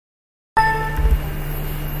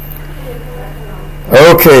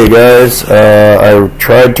Okay guys, I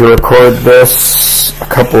tried to record this a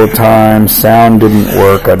couple of times. Sound didn't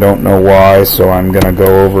work. I don't know why, so I'm going to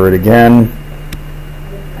go over it again.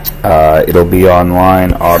 It'll be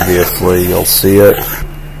online, obviously. You'll see it,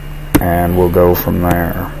 and we'll go from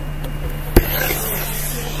there.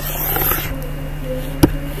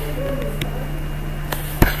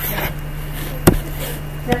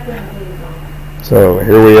 So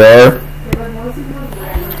here we are.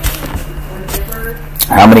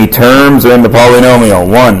 How many terms are in the polynomial?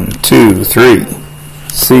 1, 2, 3.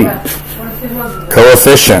 C.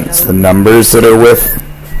 Coefficients, the numbers that are with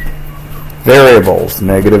variables,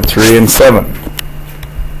 -3 and 7.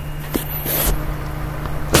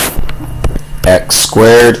 X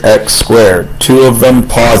squared, two of them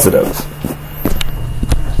positive.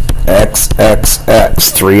 X,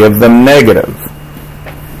 3 of them negative.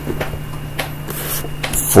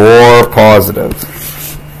 4 positive.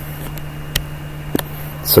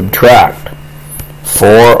 Subtract.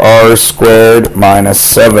 4r squared minus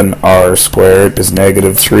 7r squared is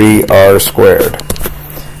 -3r squared.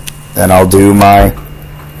 Then I'll do my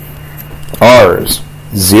r's.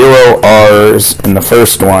 0 r's in the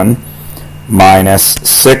first one minus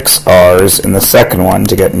 6 r's in the second one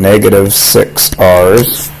to get -6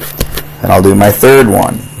 r's. And I'll do my third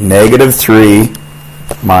one. -3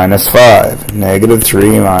 minus 5.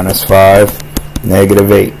 -3 minus 5,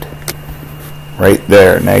 -8. Right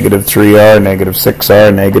there, -3r,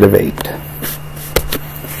 -6r, -8.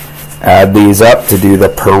 Add these up to do the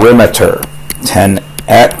perimeter.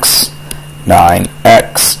 10x,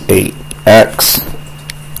 9x, 8x,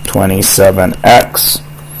 27x,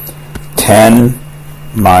 10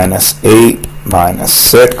 minus 8 minus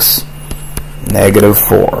 6,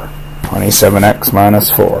 -4. 27x minus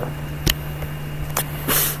 4.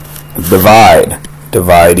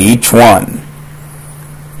 Divide each one.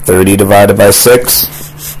 30 divided by 6,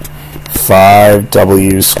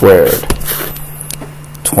 5w squared.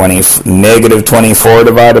 -24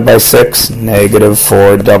 divided by 6,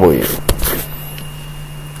 -4w.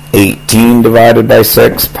 18 divided by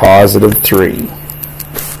 6, +3.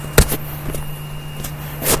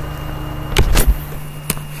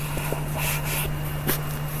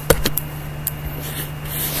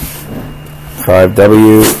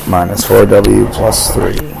 5w minus 4w plus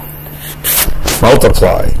 3.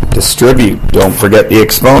 Multiply, distribute, don't forget the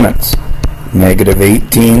exponents.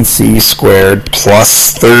 -18c squared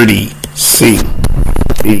plus 30c.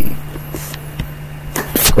 B.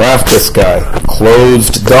 Graph this guy,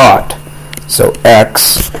 closed dot. So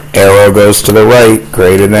x, arrow goes to the right,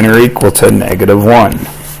 greater than or equal to -1.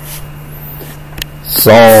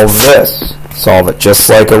 Solve this. Solve it just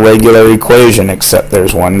like a regular equation, except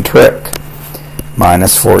there's one trick.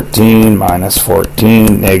 -14,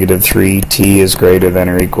 -3t is greater than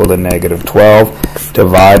or equal to -12.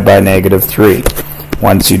 Divide by -3.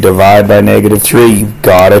 Once you divide by -3, you've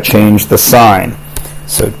got to change the sign.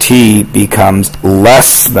 So t becomes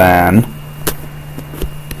less than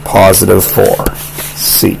 +4.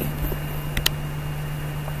 C.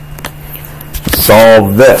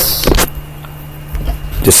 Solve this.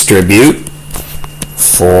 Distribute.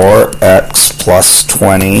 4x plus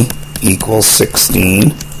 20 equals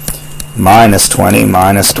 16, minus 20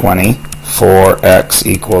 minus 20, 4x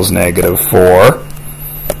equals -4,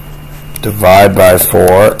 divide by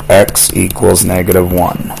 4, x equals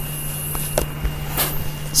 -1.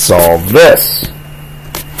 Solve this.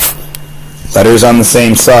 Letters on the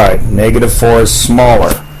same side. -4 is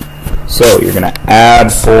smaller, so you're going to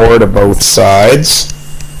add 4 to both sides,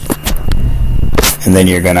 and then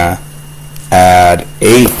you're going to add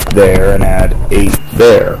 8 there and add 8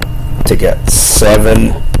 there to get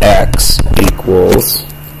 7x equals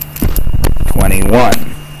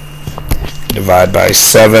 21. Divide by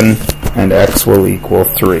 7 and x will equal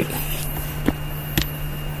 3.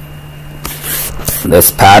 This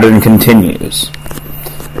pattern continues.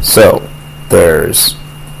 So there's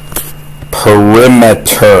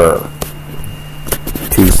perimeter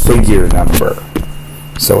to figure number.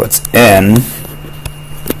 So it's n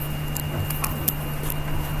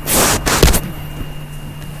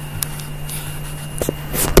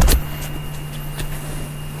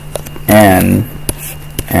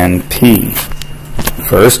and p.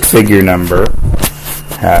 First figure number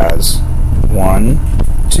has 1,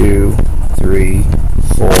 2, 3,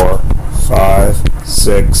 4, 5,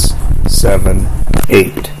 6, 7,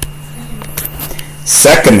 8.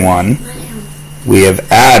 Second one, we have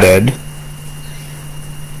added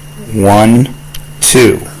 1,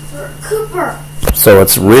 2. So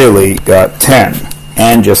it's really got 10.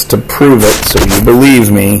 And just to prove it, so you believe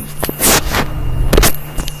me,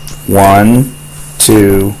 1,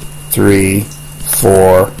 2, 3,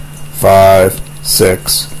 4, 5,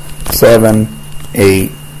 6, 7,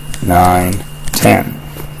 8, 9, 10.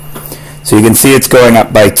 So you can see it's going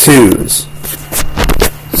up by 2's.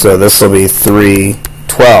 So this will be 3,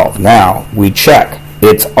 12. Now we check.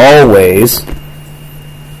 It's always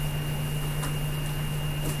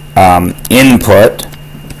input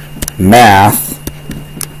math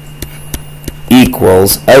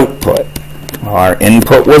equals output. Well, our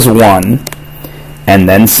input was 1, and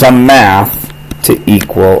then some math to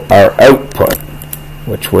equal our output,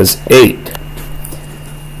 which was 8.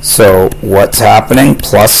 So what's happening?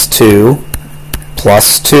 Plus 2,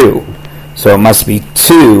 plus 2. So it must be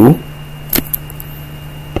 2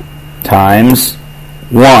 times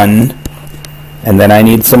 1, and then I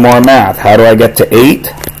need some more math. How do I get to 8?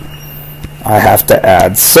 I have to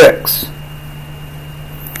add 6.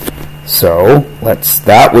 So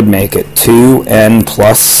that would make it 2n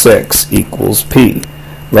plus 6 equals p.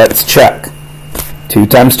 Let's check. 2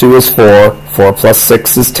 times 2 is 4. 4 plus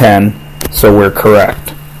 6 is 10. So we're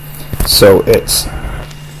correct. So it's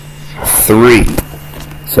 3.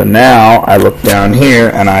 So now I look down here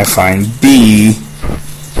and I find B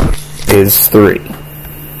is 3.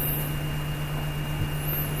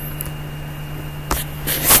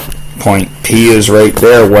 Point P is right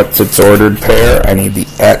there. What's its ordered pair? I need the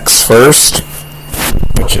X first,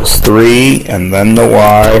 which is 3, and then the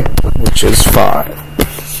Y, which is 5.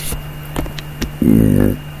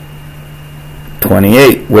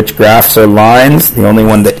 28. Which graphs are lines? The only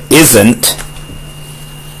one that isn't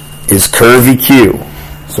is curvy Q.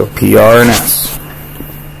 So P, R, and S.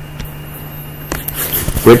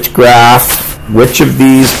 Which graph, which of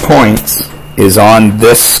these points is on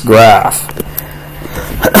this graph?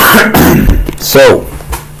 So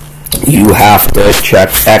you have to check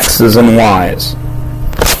X's and Y's.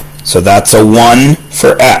 So that's a 1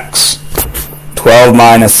 for X. 12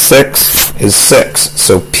 minus 6 is 6.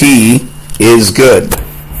 So P is good.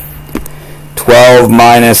 12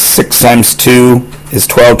 minus 6 times 2 is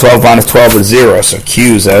 12. 12 minus 12 is 0. So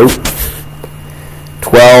Q's out.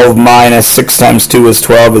 12 minus 6 times 2 is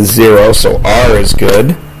 12 is 0. So R is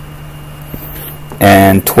good.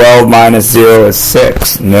 And 12 minus 0 is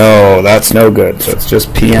 6. No, that's no good. So it's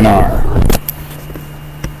just P and R.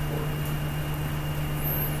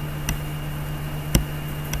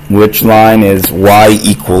 Which line is Y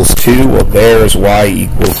equals 2? Well, there's Y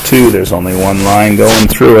equals 2. There's only one line going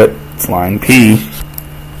through it. It's line P.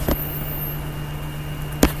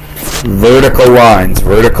 Vertical lines.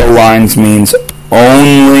 Vertical lines means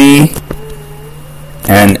only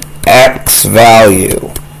an X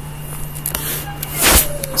value.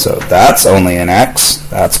 So that's only an X,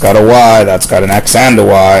 that's got a Y, that's got an X and a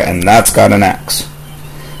Y, and that's got an X.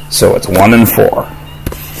 So it's 1 and 4.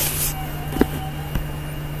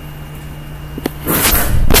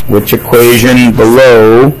 Which equation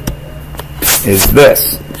below is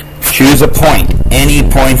this? Choose a point, any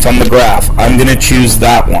point on the graph. I'm going to choose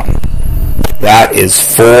that one. That is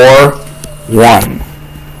 4, 1.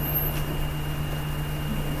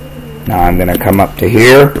 Now I'm going to come up to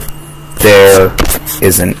here. There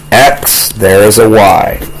is an X, there is a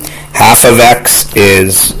Y. Half of X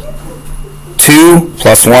is 2,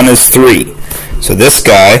 plus 1 is 3. So this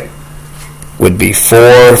guy would be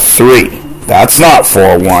 4, 3. That's not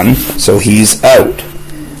 4, 1, so he's out.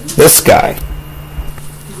 This guy,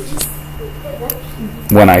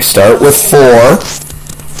 when I start with 4,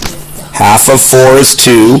 half of 4 is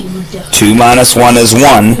 2. 2 minus 1 is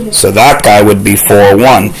 1, so that guy would be 4,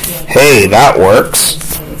 1. Hey, that works.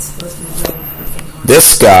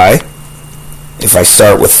 This guy, if I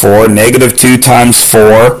start with 4, negative 2 times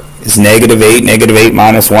 4 is negative 8. Negative 8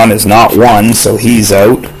 minus 1 is not 1, so he's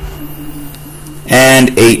out.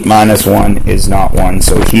 And 8 minus 1 is not 1,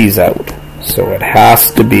 so he's out. So it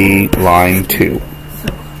has to be line 2.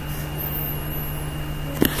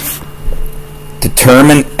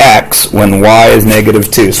 Determine X when Y is negative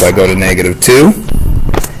 2. So I go to negative 2,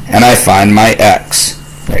 and I find my X.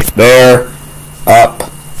 Right there, up.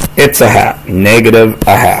 It's a half, negative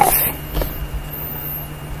a half.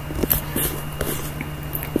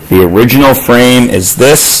 The original frame is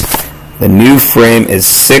this. The new frame is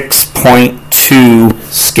 6.2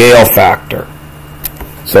 scale factor.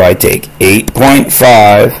 So I take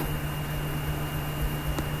 8.5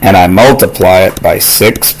 and I multiply it by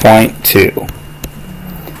 6.2.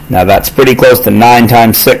 Now that's pretty close to 9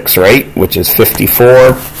 times 6, right? Which is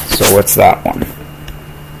 54. So what's that one?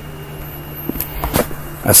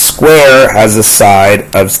 A square has a side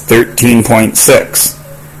of 13.6.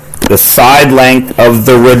 The side length of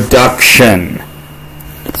the reduction.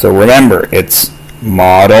 So remember, it's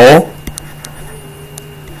model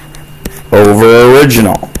over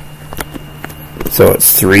original. So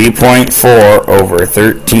it's 3.4 over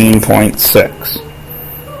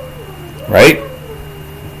 13.6. Right?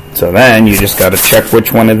 So then you just got to check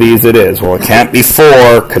which one of these it is. Well, it can't be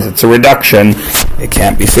 4 because it's a reduction. It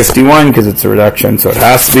can't be 51 because it's a reduction. So it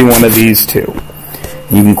has to be one of these two.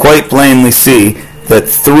 You can quite plainly see that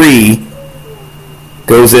 3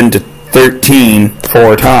 goes into 13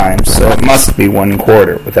 4 times, so it must be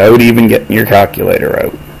 1/4 without even getting your calculator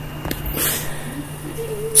out.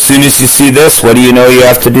 As soon as you see this, what do you know you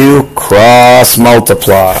have to do? Cross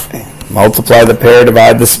multiply. Multiply the pair,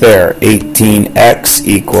 divide the spare. 18x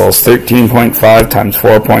equals 13.5 times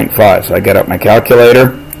 4.5. So I get out my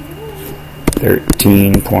calculator.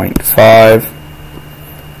 13.5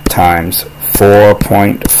 times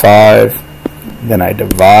 4.5. Then I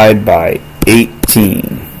divide by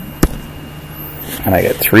 18. And I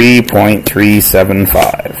get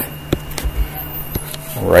 3.375.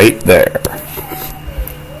 Right there.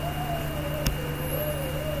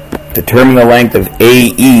 Determine the length of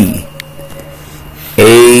AE.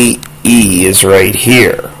 AE is right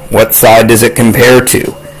here. What side does it compare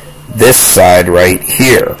to? This side right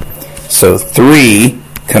here. So 3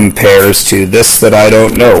 compares to this that I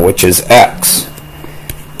don't know, which is x.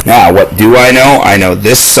 Now, what do I know? I know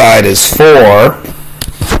this side is 4,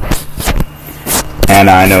 and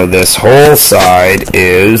I know this whole side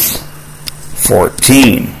is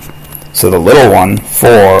 14. So the little one,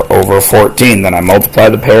 4 over 14. Then I multiply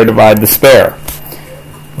the pair, divide the spare,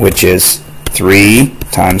 which is 3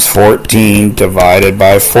 times 14 divided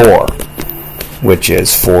by 4, which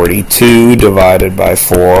is 42 divided by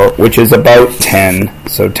 4, which is about 10,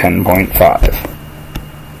 so 10.5.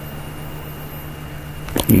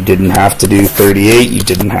 You didn't have to do 38, you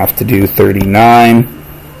didn't have to do 39,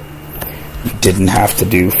 you didn't have to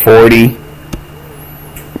do 40.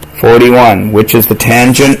 41, which is the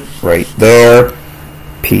tangent? Right there,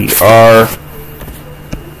 PR.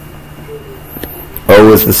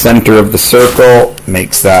 O is the center of the circle,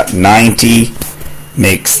 makes that 90,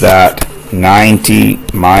 makes that 90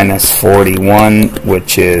 minus 41,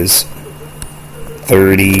 which is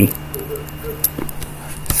 30,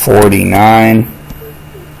 49.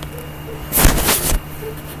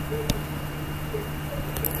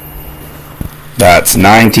 That's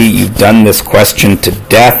 90. You've done this question to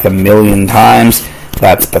death a million times.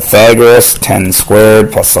 That's Pythagoras. 10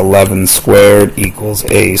 squared plus 11 squared equals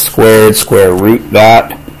a squared. Square root that.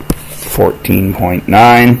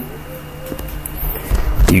 14.9.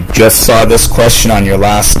 You just saw this question on your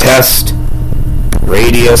last test.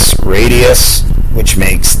 Radius, radius, which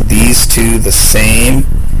makes these two the same.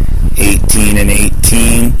 18 and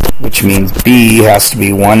 18, which means B has to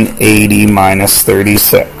be 180 minus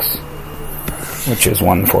 36, which is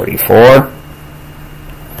 144.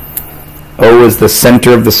 O is the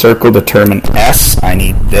center of the circle. Determine S. I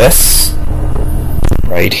need this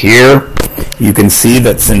right here. You can see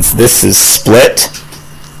that since this is split,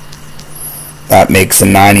 that makes a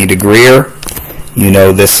 90 degree. You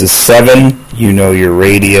know this is 7. You know your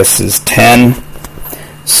radius is 10.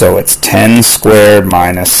 So it's 10 squared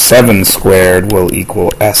minus 7 squared will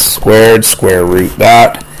equal S squared. Square root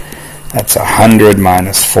that. That's 100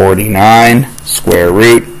 minus 49, square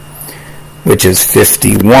root, which is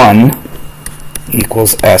 51,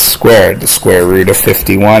 equals S squared. The square root of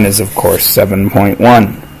 51 is, of course,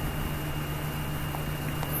 7.1.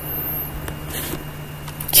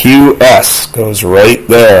 QS goes right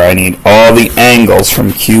there. I need all the angles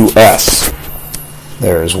from QS.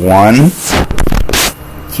 There's 1.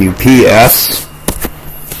 QPS.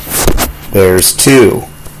 There's 2.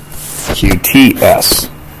 QTS.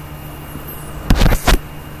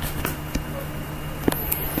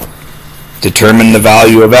 Determine the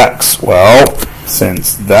value of x. Well,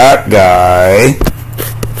 since that guy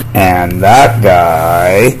and that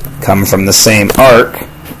guy come from the same arc,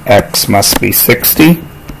 x must be 60.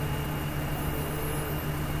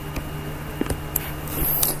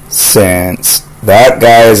 Since that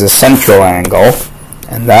guy is a central angle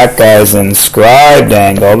and that guy is an inscribed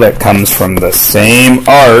angle that comes from the same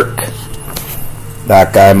arc,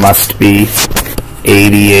 that guy must be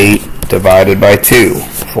 88 divided by 2.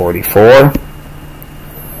 44.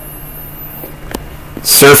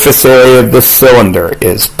 Surface area of this cylinder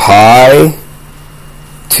is pi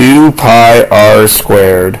 2 pi r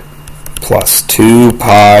squared plus 2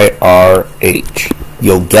 pi r h.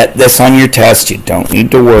 You'll get this on your test. You don't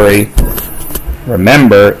need to worry.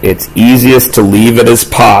 Remember, it's easiest to leave it as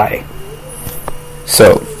pi.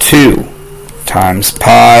 So 2 times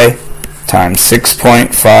pi times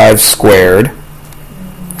 6.5 squared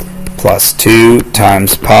plus 2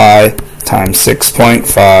 times pi times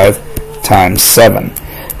 6.5 times 7.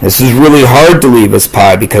 This is really hard to leave as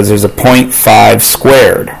pi because there's a 0.5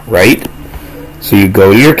 squared, right? So you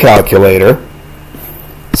go to your calculator,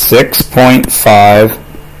 6.5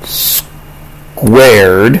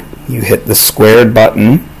 squared, you hit the squared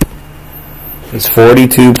button, is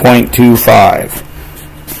 42.25.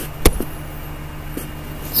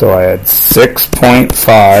 So I had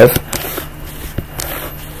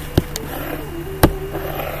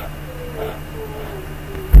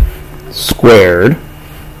 6.5 squared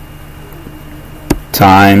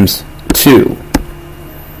times 2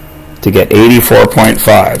 to get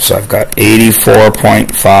 84.5. So I've got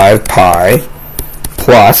 84.5 pi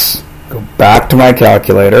plus, go back to my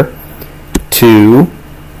calculator, 2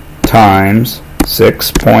 times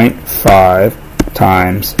 6.5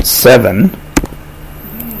 times 7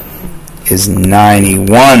 is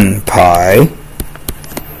 91 pi.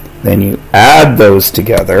 Then you add those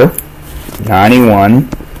together, 91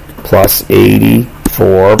 plus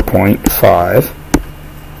 84.5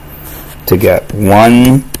 to get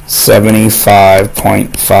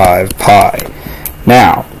 175.5 pi.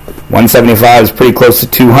 Now, 175 is pretty close to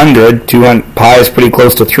 200. Pi is pretty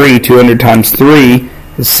close to 3. 200 times 3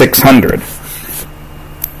 is 600.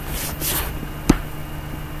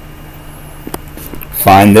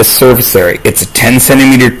 Find this surface area. It's a 10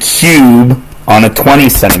 centimeter cube on a 20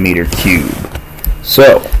 centimeter cube.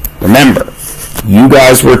 So, remember, you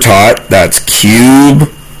guys were taught that's cube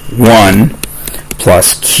 1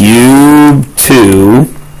 plus cube 2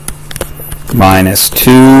 minus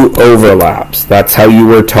 2 overlaps. That's how you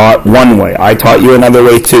were taught one way. I taught you another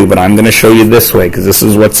way too, but I'm going to show you this way because this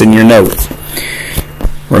is what's in your notes.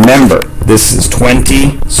 Remember, this is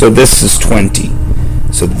 20, so this is 20.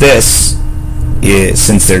 So this is,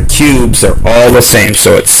 since they're cubes, they're all the same.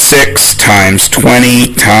 So it's 6 times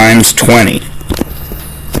 20 times 20,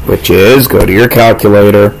 which is, go to your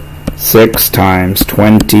calculator, 6 times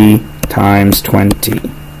 20 times 20.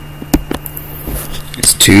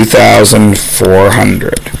 It's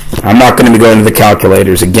 2,400. I'm not going to be going to the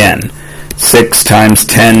calculators again. 6 times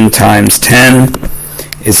 10 times 10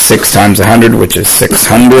 is 6 times 100, which is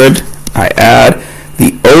 600. I add.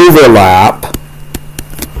 The overlap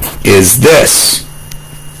is this.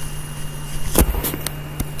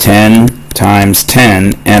 10 times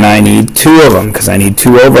 10, and I need 2 of them because I need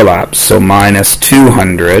 2 overlaps. So minus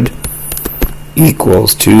 200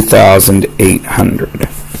 equals 2,800.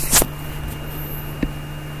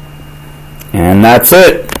 And that's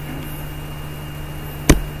it.